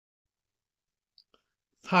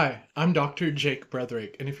Hi, I'm Dr. Jake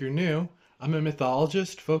Bretherick, and if you're new, I'm a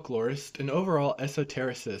mythologist, folklorist, and overall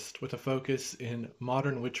esotericist with a focus in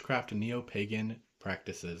modern witchcraft and neo-pagan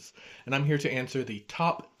practices. And I'm here to answer the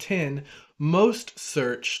top 10 most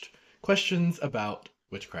searched questions about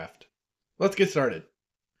witchcraft. Let's get started.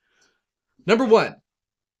 Number one,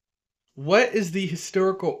 what is the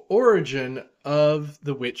historical origin of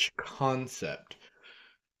the witch concept?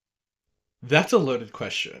 That's a loaded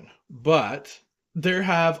question, but there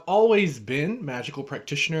have always been magical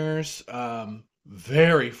practitioners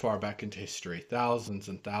very far back into history, thousands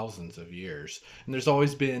and thousands of years. And there's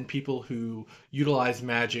always been people who utilize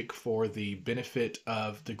magic for the benefit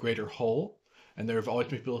of the greater whole, and there have always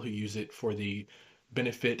been people who use it for the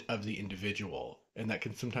benefit of the individual. And that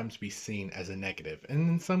can sometimes be seen as a negative, and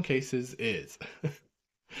in some cases is,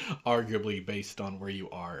 arguably based on where you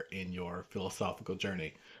are in your philosophical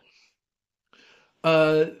journey.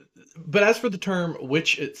 Uh, but as for the term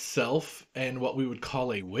witch itself and what we would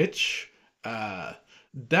call a witch, uh,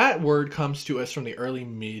 that word comes to us from the early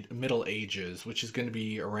Middle Ages, which is going to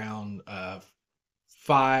be around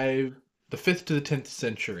five, the fifth to the 10th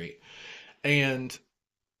century, and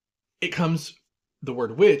it comes the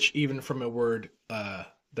word witch even from a word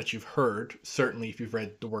that you've heard, certainly if you've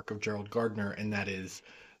read the work of Gerald Gardner, and that is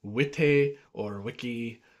witte or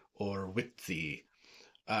wiki or witzy,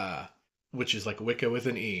 uh, which is like Wicca with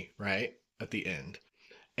an E, right? At the end.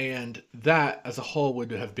 And that as a whole would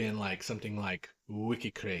have been like something like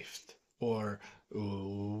WITCHCRAFT or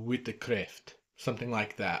WITCHCRAFT, something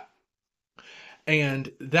like that. And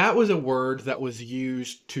that was a word that was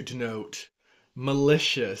used to denote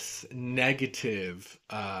malicious, negative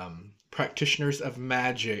practitioners of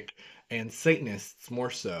magic and Satanists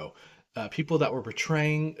more so. People that were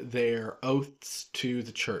betraying their oaths to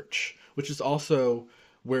the church, which is also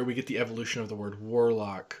where we get the evolution of the word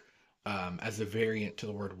warlock as a variant to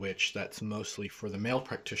the word witch. That's mostly for the male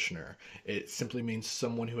practitioner. It simply means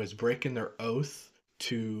someone who has broken their oath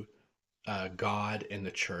to God and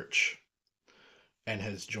the church and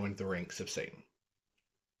has joined the ranks of Satan.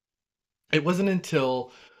 It wasn't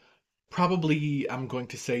until probably, I'm going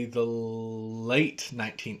to say, the late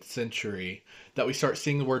 19th century that we start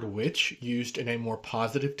seeing the word witch used in a more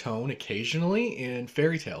positive tone occasionally in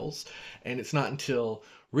fairy tales. And it's not until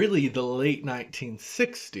really the late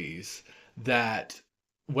 1960s that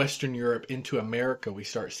Western Europe into America, we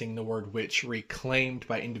start seeing the word witch reclaimed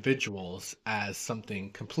by individuals as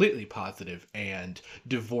something completely positive and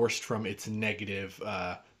divorced from its negative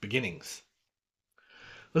beginnings.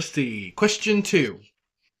 Let's see. Question two.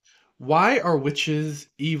 Why are witches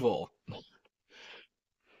evil?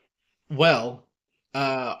 Well,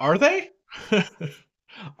 are they?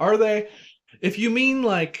 Are they? If you mean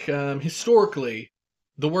like historically,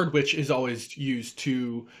 the word witch is always used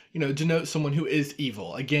to, denote someone who is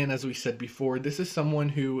evil. Again, as we said before, this is someone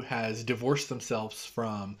who has divorced themselves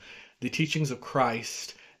from the teachings of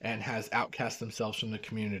Christ and has outcast themselves from the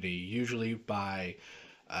community, usually by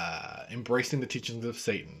embracing the teachings of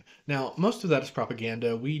Satan. Now, most of that is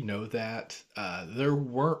propaganda. We know that there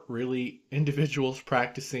weren't really individuals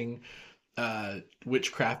practicing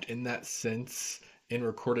witchcraft in that sense in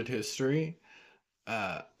recorded history,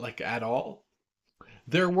 like at all.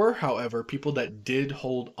 There were, however, people that did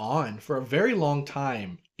hold on for a very long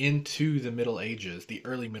time into the Middle Ages, the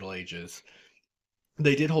early Middle Ages.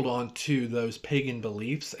 They did hold on to those pagan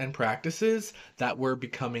beliefs and practices that were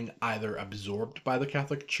becoming either absorbed by the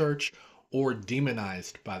Catholic Church or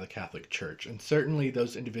demonized by the Catholic Church. And certainly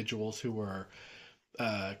those individuals who were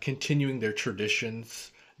continuing their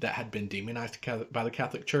traditions that had been demonized by the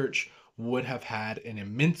Catholic Church would have had an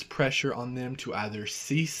immense pressure on them to either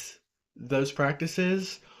cease those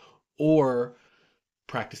practices or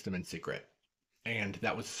practice them in secret. And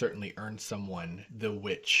that would certainly earn someone the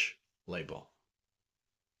witch label.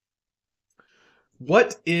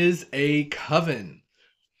 What is a coven?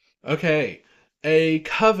 Okay. A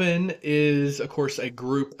coven is, of course, a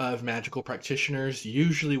group of magical practitioners,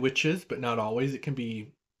 usually witches, but not always. It can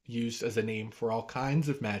be used as a name for all kinds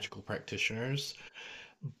of magical practitioners.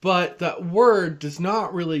 But that word does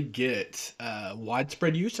not really get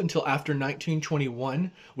widespread use until after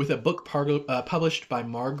 1921 with a book published by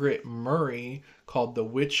Margaret Murray called The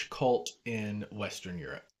Witch Cult in Western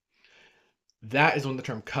Europe. That is when the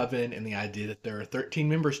term coven and the idea that there are 13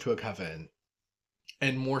 members to a coven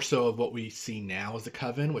and more so of what we see now as a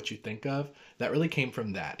coven, what you think of, that really came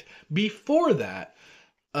from that. Before that,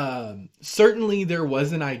 certainly there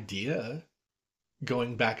was an idea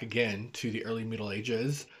going back again to the early Middle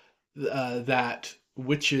Ages that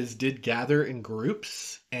witches did gather in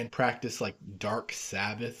groups and practice like dark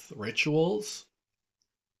Sabbath rituals.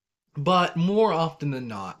 But more often than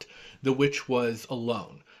not, the witch was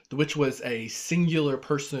alone. The witch was a singular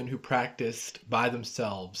person who practiced by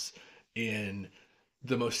themselves in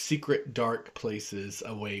the most secret, dark places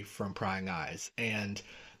away from prying eyes. And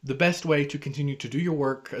the best way to continue to do your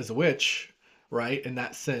work as a witch, right, in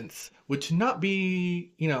that sense, would to not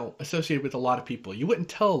be, associated with a lot of people. You wouldn't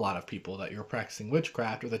tell a lot of people that you're practicing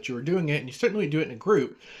witchcraft or that you were doing it, and you certainly would do it in a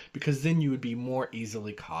group because then you would be more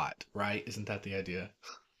easily caught, right? Isn't that the idea?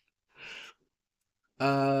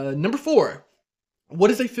 Number four. What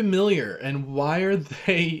is a familiar and why are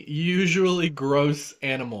they usually gross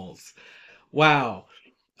animals? Wow.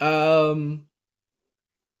 Um,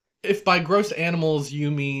 if by gross animals you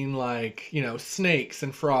mean like, snakes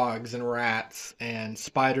and frogs and rats and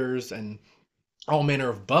spiders and all manner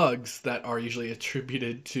of bugs that are usually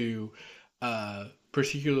attributed to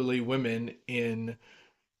particularly women in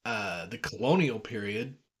the colonial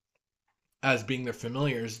period as being their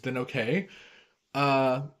familiars, then okay.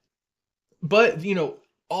 Uh, But,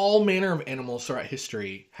 all manner of animals throughout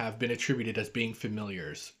history have been attributed as being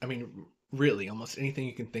familiars. I mean, really, almost anything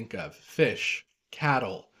you can think of. Fish,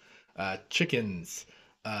 cattle, chickens,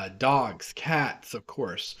 dogs, cats, of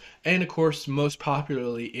course. And of course, most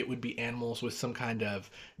popularly, it would be animals with some kind of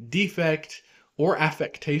defect or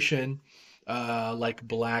affectation, like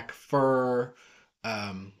black fur,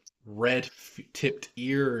 um, red tipped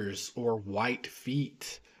ears, or white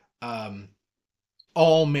feet. Um,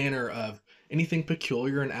 all manner of anything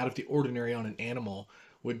peculiar and out of the ordinary on an animal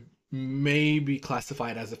would maybe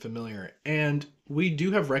classified as a familiar. And we do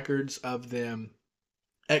have records of them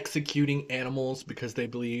executing animals because they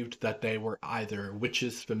believed that they were either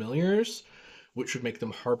witches' familiars, which would make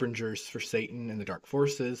them harbingers for Satan and the dark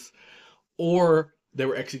forces, or they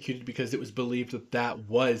were executed because it was believed that that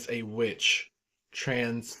was a witch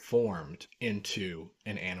transformed into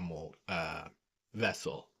an animal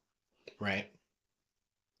vessel, right?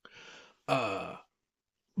 Uh,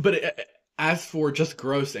 But as for just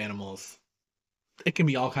gross animals, it can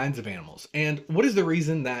be all kinds of animals. And what is the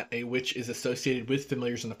reason that a witch is associated with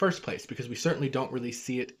familiars in the first place? Because we certainly don't really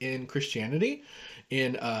see it in Christianity,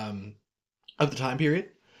 in of the time period.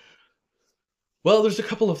 Well, there's a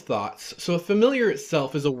couple of thoughts. So a familiar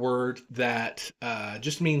itself is a word that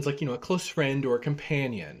just means like a close friend or a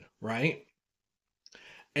companion, right?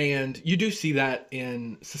 And you do see that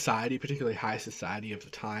in society, particularly high society of the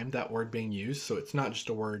time, that word being used. So it's not just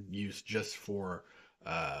a word used just for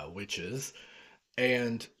witches.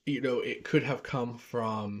 And, it could have come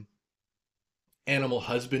from animal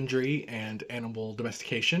husbandry and animal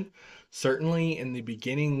domestication. Certainly in the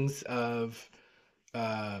beginnings of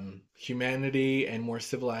humanity and more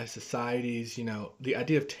civilized societies, the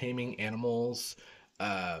idea of taming animals,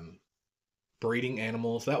 um, breeding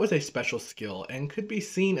animals, that was a special skill and could be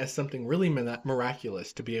seen as something really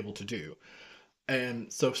miraculous to be able to do.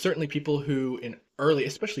 And so certainly people who in early,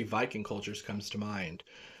 especially Viking cultures comes to mind,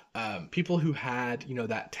 people who had,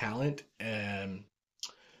 that talent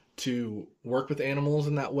to work with animals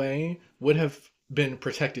in that way would have been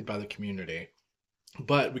protected by the community.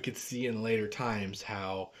 But we could see in later times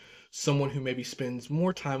how someone who maybe spends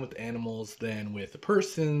more time with animals than with the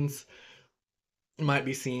persons might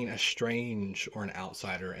be seen as strange or an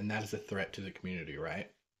outsider, and that is a threat to the community,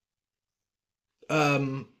 right?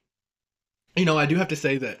 Um, I do have to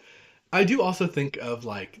say that I do also think of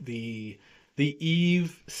like the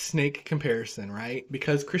Eve snake comparison, right?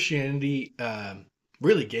 Because Christianity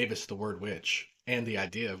really gave us the word witch and the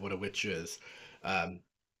idea of what a witch is. Um,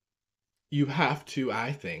 you have to,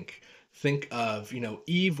 I think of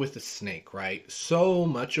Eve with the snake, right? So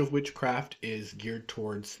much of witchcraft is geared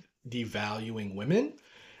towards devaluing women.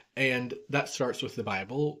 And that starts with the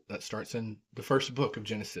Bible. That starts in the first book of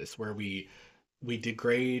Genesis, where we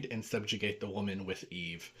degrade and subjugate the woman with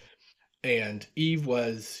Eve. And Eve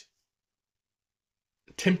was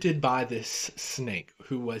tempted by this snake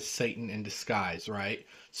who was Satan in disguise, right?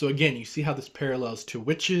 So again, you see how this parallels to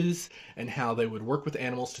witches and how they would work with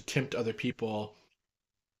animals to tempt other people.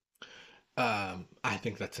 I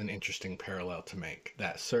think that's an interesting parallel to make.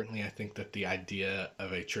 That certainly, I think that the idea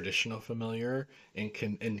of a traditional familiar in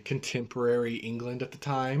contemporary England at the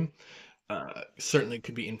time certainly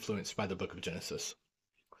could be influenced by the Book of Genesis.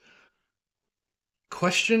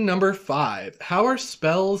 Question number five: how are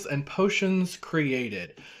spells and potions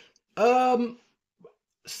created? Um,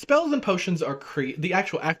 Spells and potions are the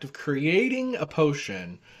actual act of creating a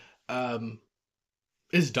potion. Um,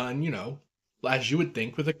 is done, as you would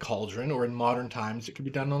think with a cauldron, or in modern times, it could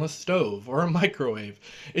be done on a stove or a microwave.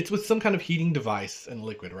 It's with some kind of heating device and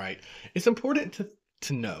liquid, right? It's important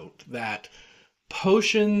to note that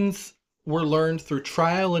potions were learned through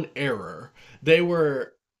trial and error. They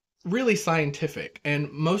were really scientific.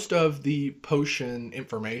 And most of the potion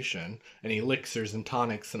information and elixirs and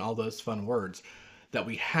tonics and all those fun words that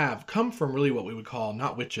we have come from really what we would call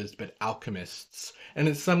not witches, but alchemists, and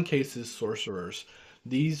in some cases, sorcerers.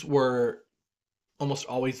 These were almost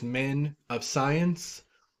always men of science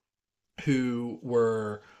who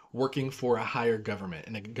were working for a higher government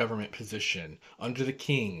in a government position under the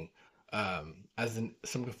king, as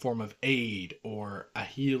some form of aid or a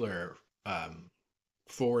healer,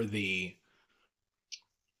 for the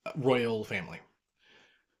royal family.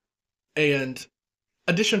 And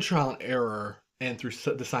addition to trial and error and through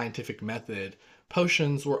the scientific method,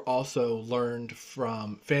 potions were also learned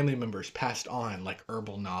from family members passed on, like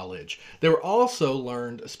herbal knowledge. They were also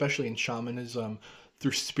learned, especially in shamanism,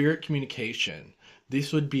 through spirit communication.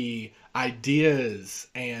 These would be ideas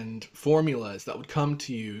and formulas that would come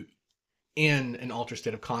to you in an altered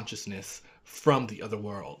state of consciousness from the other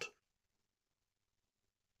world.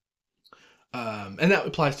 And that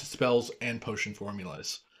applies to spells and potion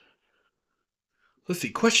formulas. Let's see.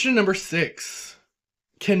 Question number 6.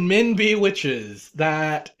 Can men be witches?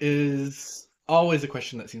 That is always a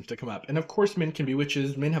question that seems to come up. And of course, men can be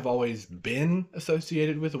witches. Men have always been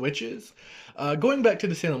associated with witches. Going back to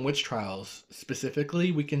the Salem witch trials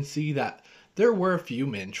specifically, we can see that there were a few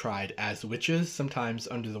men tried as witches, sometimes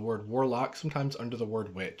under the word warlock, sometimes under the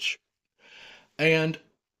word witch. And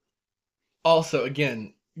also,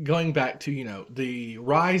 again, going back to, the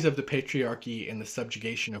rise of the patriarchy and the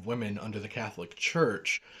subjugation of women under the Catholic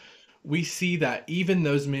Church, we see that even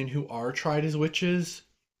those men who are tried as witches,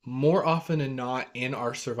 more often than not in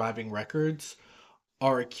our surviving records,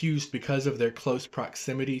 are accused because of their close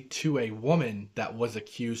proximity to a woman that was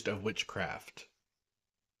accused of witchcraft.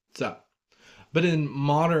 So, but in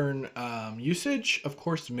modern usage, of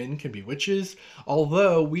course, men can be witches,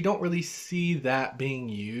 although we don't really see that being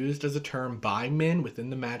used as a term by men within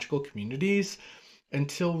the magical communities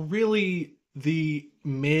until really the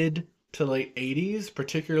mid to late 80s,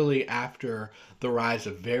 particularly after the rise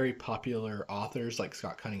of very popular authors like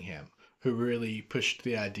Scott Cunningham, who really pushed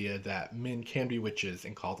the idea that men can be witches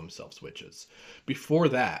and call themselves witches. Before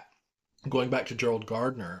that, going back to Gerald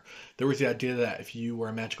Gardner, there was the idea that if you were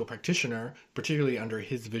a magical practitioner, particularly under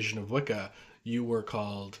his vision of Wicca, you were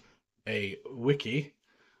called a Wickie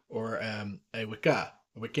or a Wicca,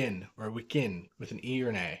 a Wiccan, or a Wiccan with an E or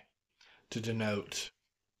an A to denote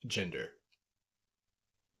gender.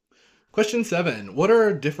 Question 7. What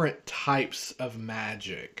are different types of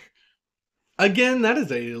magic? Again, that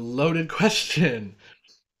is a loaded question.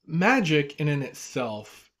 Magic in and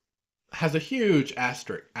itself has a huge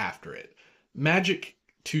asterisk after it. Magic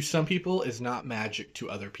to some people is not magic to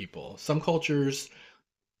other people. Some cultures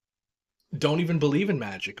don't even believe in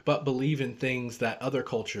magic, but believe in things that other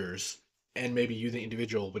cultures, and maybe you, the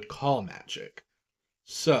individual, would call magic.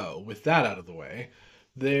 So, with that out of the way,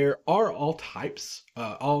 there are all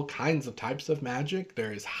kinds of types of magic.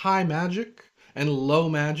 There is high magic and low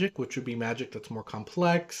magic, which would be magic that's more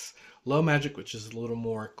complex. Low magic, which is a little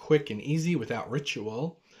more quick and easy without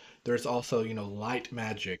ritual. There's also, light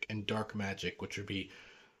magic and dark magic, which would be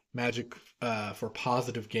magic for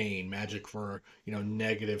positive gain, magic for,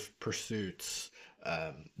 negative pursuits.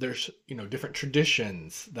 There's, different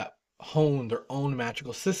traditions that hone their own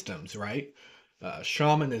magical systems, right?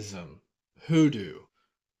 Shamanism, hoodoo,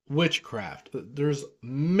 witchcraft. There's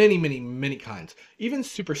many, many, many kinds. Even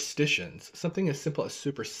superstitions, something as simple as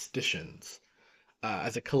superstitions,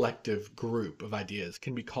 as a collective group of ideas,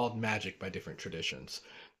 can be called magic by different traditions.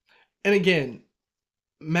 And again,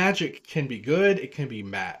 magic can be good, it can be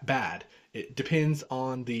bad. It depends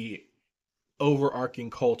on the overarching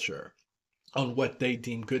culture, on what they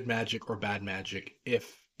deem good magic or bad magic,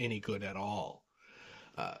 if any good at all.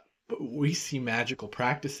 Uh, but we see magical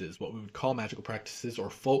practices, what we would call magical practices or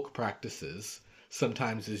folk practices,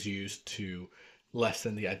 sometimes is used to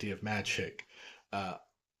lessen the idea of magic, uh,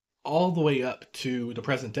 all the way up to the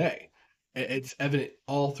present day. It's evident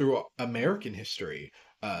all through American history.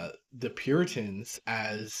 The Puritans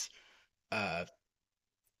uh,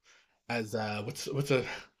 as what's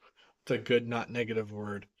a good not negative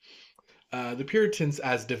word? The Puritans,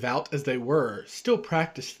 as devout as they were, still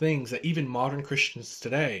practiced things that even modern Christians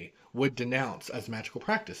today would denounce as magical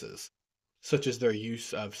practices, such as their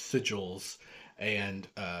use of sigils and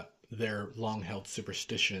their long held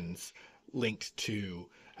superstitions linked to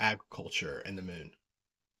agriculture and the moon.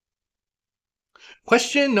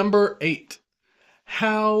 Question number 8.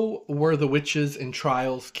 How were the witches in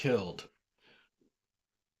trials killed?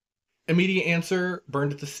 Immediate answer,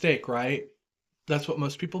 burned at the stake, right? That's what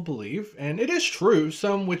most people believe, and it is true.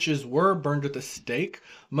 Some witches were burned at the stake,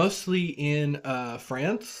 mostly in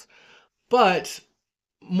France, but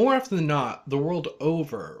more often than not, the world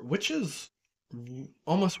over, witches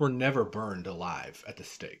almost were never burned alive at the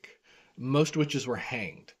stake. Most witches were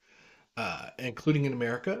hanged, including in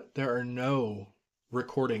America. There are no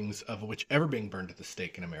recordings of a witch ever being burned at the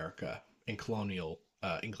stake in America in colonial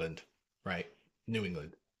England, right? New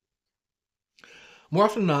England. More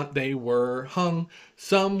often than not, they were hung.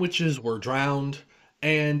 Some witches were drowned.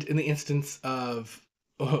 And in the instance of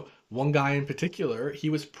one guy in particular, he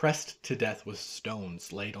was pressed to death with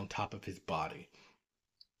stones laid on top of his body.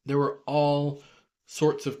 There were all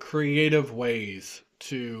sorts of creative ways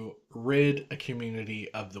to rid a community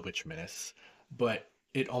of the witch menace, but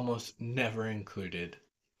it almost never included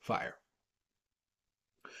fire.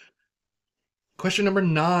 Question number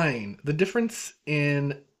 9. The difference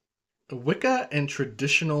in Wicca and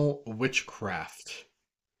traditional witchcraft.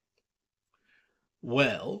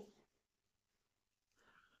 Well,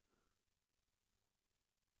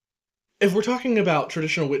 if we're talking about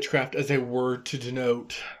traditional witchcraft as a word to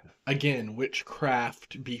denote, again,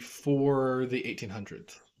 witchcraft before the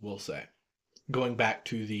 1800s, we'll say, going back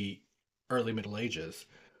to the early Middle Ages,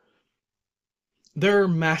 there are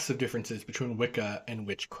massive differences between Wicca and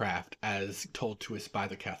witchcraft as told to us by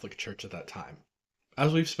the Catholic Church at that time.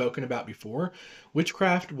 As we've spoken about before,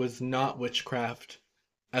 witchcraft was not witchcraft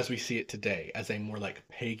as we see it today, as a more like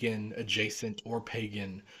pagan adjacent or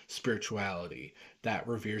pagan spirituality that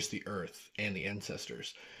reveres the earth and the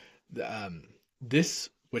ancestors. This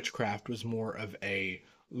witchcraft was more of a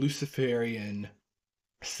Luciferian,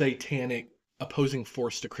 satanic opposing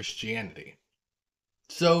force to Christianity.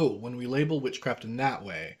 So when we label witchcraft in that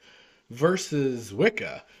way versus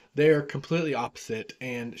Wicca, they are completely opposite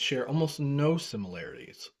and share almost no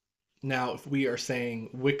similarities. Now, if we are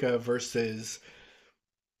saying Wicca versus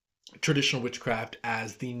traditional witchcraft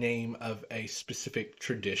as the name of a specific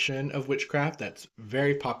tradition of witchcraft that's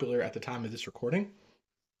very popular at the time of this recording,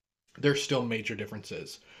 there's still major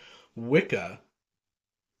differences. Wicca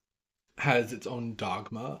has its own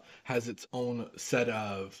dogma, has its own set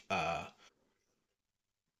of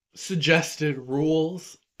suggested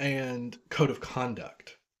rules and code of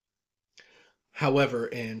conduct. However,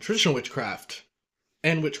 in traditional witchcraft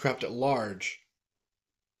and witchcraft at large,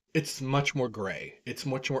 it's much more gray. It's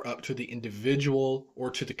much more up to the individual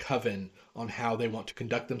or to the coven on how they want to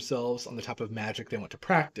conduct themselves, on the type of magic they want to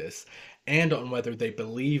practice, and on whether they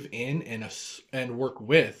believe in and work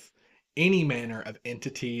with any manner of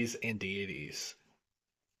entities and deities.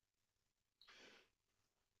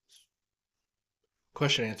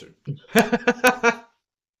 Question answered.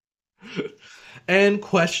 And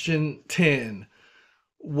question 10.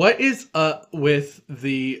 What is up with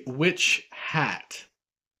the witch hat?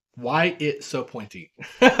 Why it so pointy?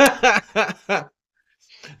 The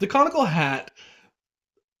conical hat,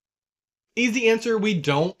 easy answer, we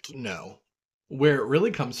don't know where it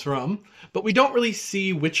really comes from, but we don't really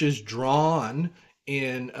see witches drawn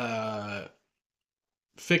in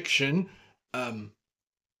fiction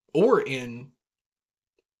or in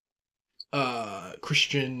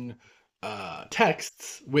Christian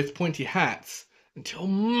texts with pointy hats until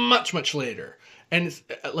much, much later. And it's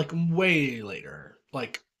like way later,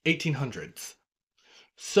 like 1800s.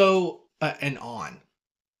 So, and on.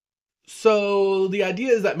 So the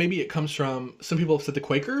idea is that maybe it comes from, some people have said the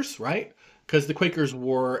Quakers, right? Because the Quakers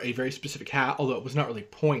wore a very specific hat, although it was not really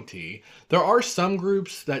pointy. There are some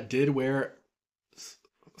groups that did wear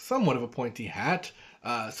somewhat of a pointy hat,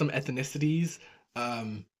 some ethnicities,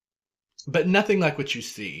 but nothing like what you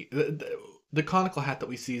see. The conical hat that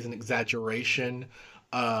we see is an exaggeration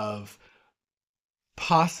of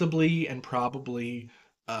possibly and probably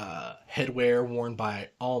headwear worn by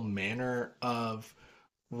all manner of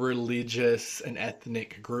religious and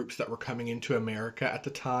ethnic groups that were coming into America at the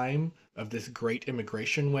time of this great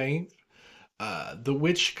immigration wave. The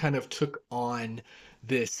witch kind of took on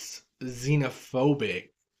this xenophobic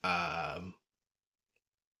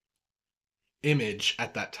image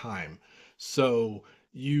at that time. So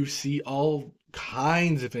you see all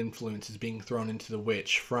kinds of influences being thrown into the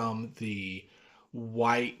witch from the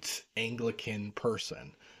white Anglican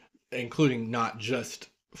person, including not just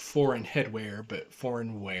foreign headwear, but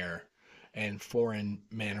foreign wear and foreign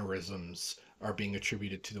mannerisms are being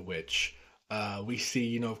attributed to the witch. We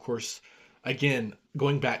see, of course, again,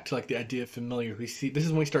 going back to like the idea of familiar, we see this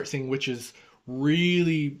is when we start seeing witches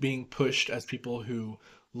really being pushed as people who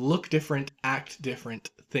look different, act different,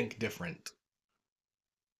 think different.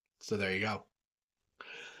 So there you go.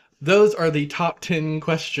 Those are the top 10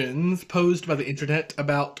 questions posed by the internet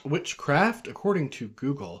about witchcraft, according to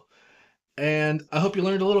Google. And I hope you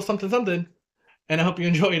learned a little something something, and I hope you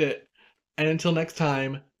enjoyed it. And until next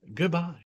time, goodbye.